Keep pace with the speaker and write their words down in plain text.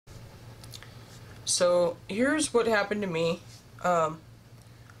So here's what happened to me.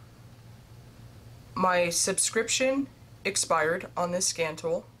 My subscription expired on this scan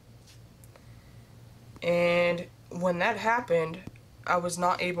tool, and when that happened, I was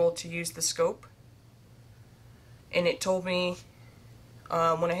not able to use the scope, and it told me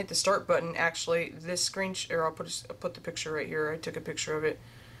when I hit the start button, actually this screen, or I'll put the picture right here. I took a picture of it.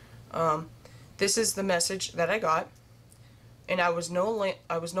 This is the message that I got, and I was no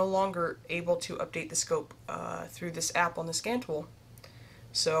longer able to update the scope through this app on the scan tool.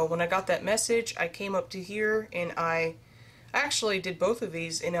 So when I got that message, I came up to here and I actually did both of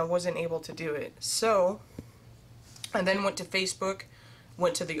these, and I wasn't able to do it. So I then went to Facebook,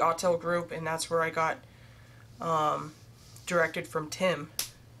 went to the Autel group, and that's where I got directed from Tim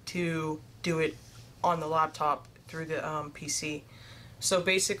to do it on the laptop through the PC. So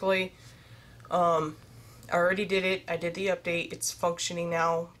basically, I already did it. I did the update. It's functioning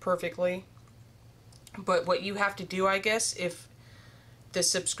now perfectly. But what you have to do, I guess, if the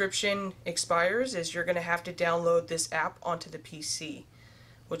subscription expires, is you're going to have to download this app onto the PC,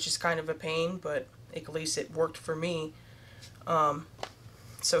 which is kind of a pain, but at least it worked for me.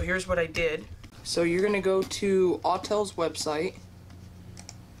 So here's what I did. So you're going to go to Autel's website.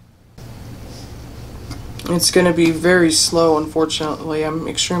 It's going to be very slow, unfortunately. I'm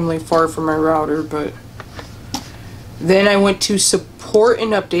extremely far from my router, but then I went to support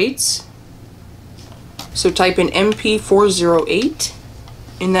and updates. So type in MP408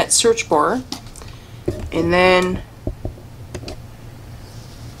 in that search bar, and then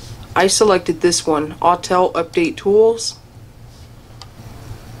I selected this one, Autel Update Tools.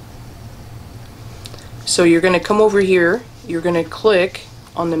 So you're going to come over here, you're going to click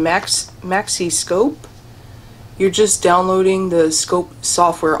on the Maxiscope. You're just downloading the scope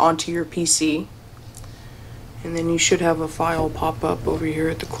software onto your PC, and then you should have a file pop up over here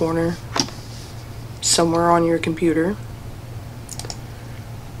at the corner somewhere on your computer.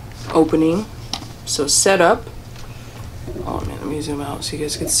 Opening. So setup. Oh man, let me zoom out so you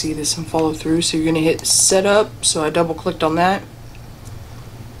guys can see this and follow through. So you're going to hit setup. So I double clicked on that.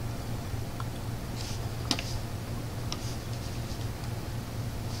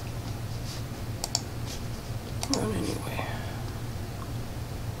 Run anyway.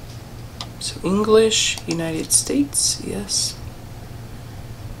 So English, United States, yes.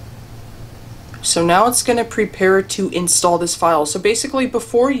 So now it's going to prepare to install this file. So basically,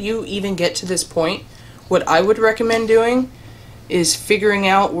 before you even get to this point, what I would recommend doing is figuring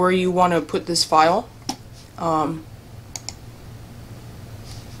out where you want to put this file. I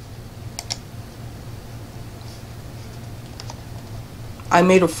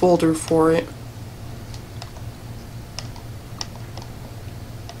made a folder for it.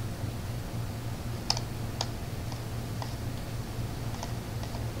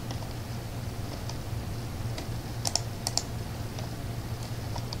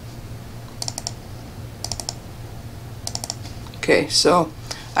 Okay, so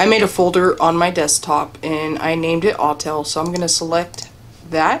I made a folder on my desktop and I named it Autel, so I'm going to select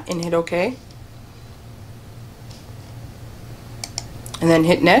that and hit OK. And then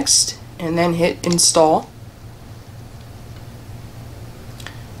hit next, and then hit install.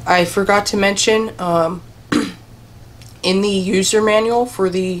 I forgot to mention in the user manual for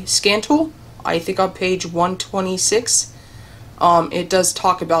the scan tool, I think on page 126, it does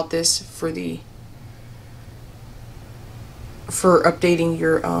talk about this for updating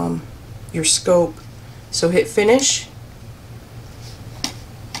your scope. So hit finish.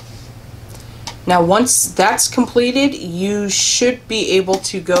 Now once that's completed, you should be able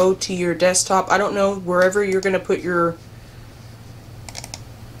to go to your desktop. I don't know, wherever you're going to put your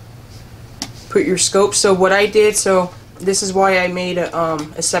scope. So what I did, so this is why I made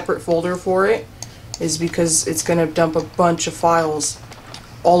a separate folder for it, is because it's going to dump a bunch of files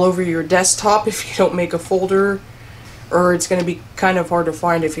all over your desktop if you don't make a folder, or it's going to be kind of hard to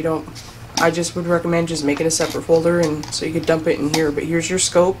find if you don't. I just would recommend just making a separate folder, and so you could dump it in here. But here's your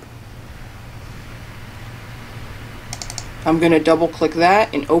scope. I'm going to double click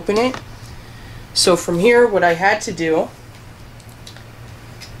that and open it. So from here, what I had to do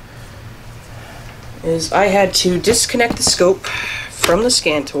is I had to disconnect the scope from the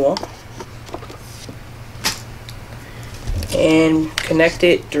scan tool and connect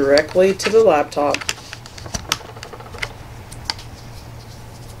it directly to the laptop.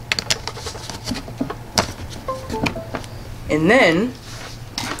 And then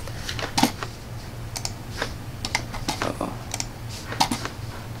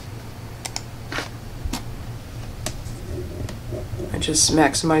I just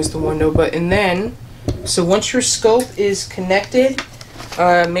maximized the window, but and then so once your scope is connected,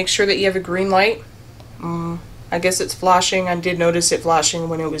 make sure that you have a green light I guess it's flashing. I did notice it flashing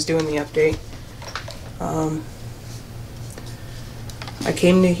when it was doing the update. I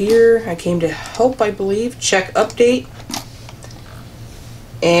came to here, I came to help, I believe, check update,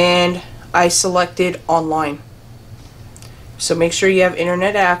 and I selected online. So make sure you have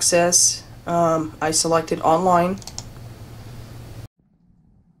internet access. I selected online.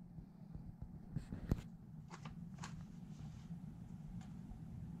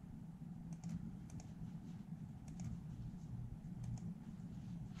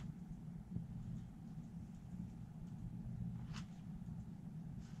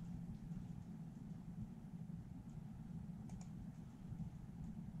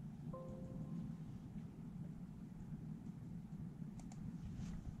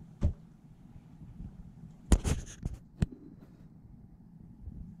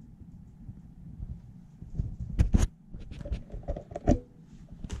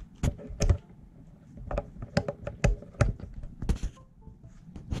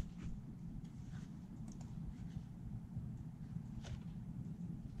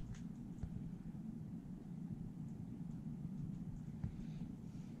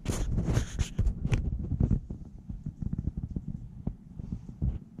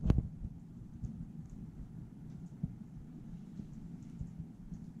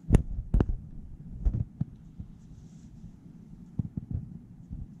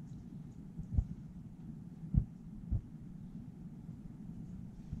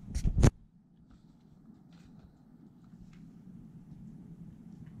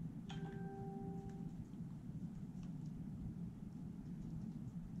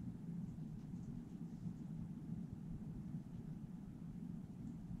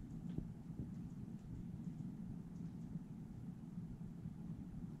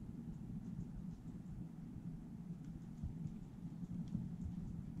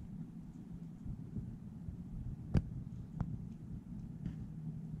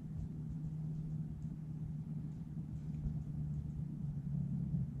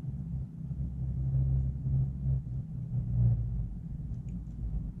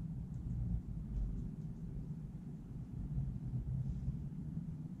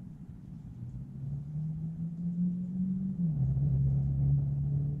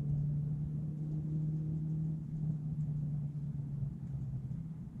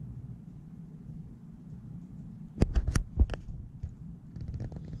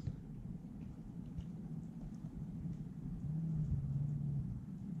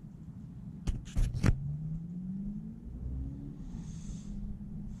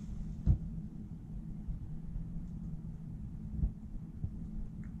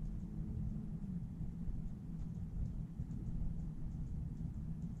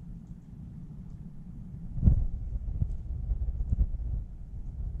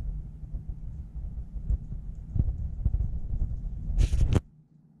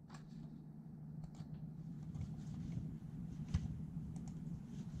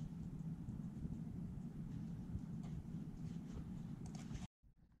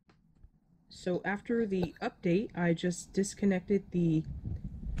 So after the update, I just disconnected the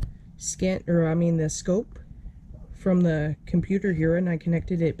the scope from the computer here, and I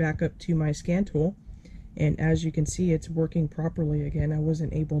connected it back up to my scan tool. And as you can see, it's working properly again. I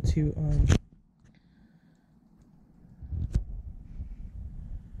wasn't able to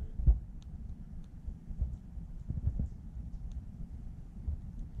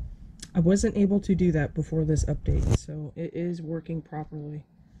do that before this update, so it is working properly.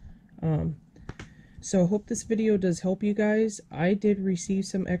 So I hope this video does help you guys. I did receive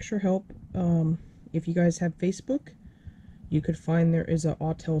some extra help. If you guys have Facebook, you could find there is a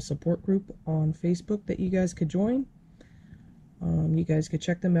Autel support group on Facebook that you guys could join. You guys could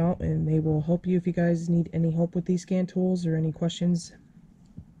check them out, and they will help you if you guys need any help with these scan tools or any questions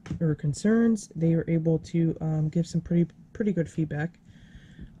or concerns. They are able to give some pretty good feedback.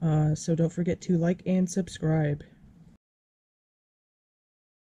 So don't forget to like and subscribe.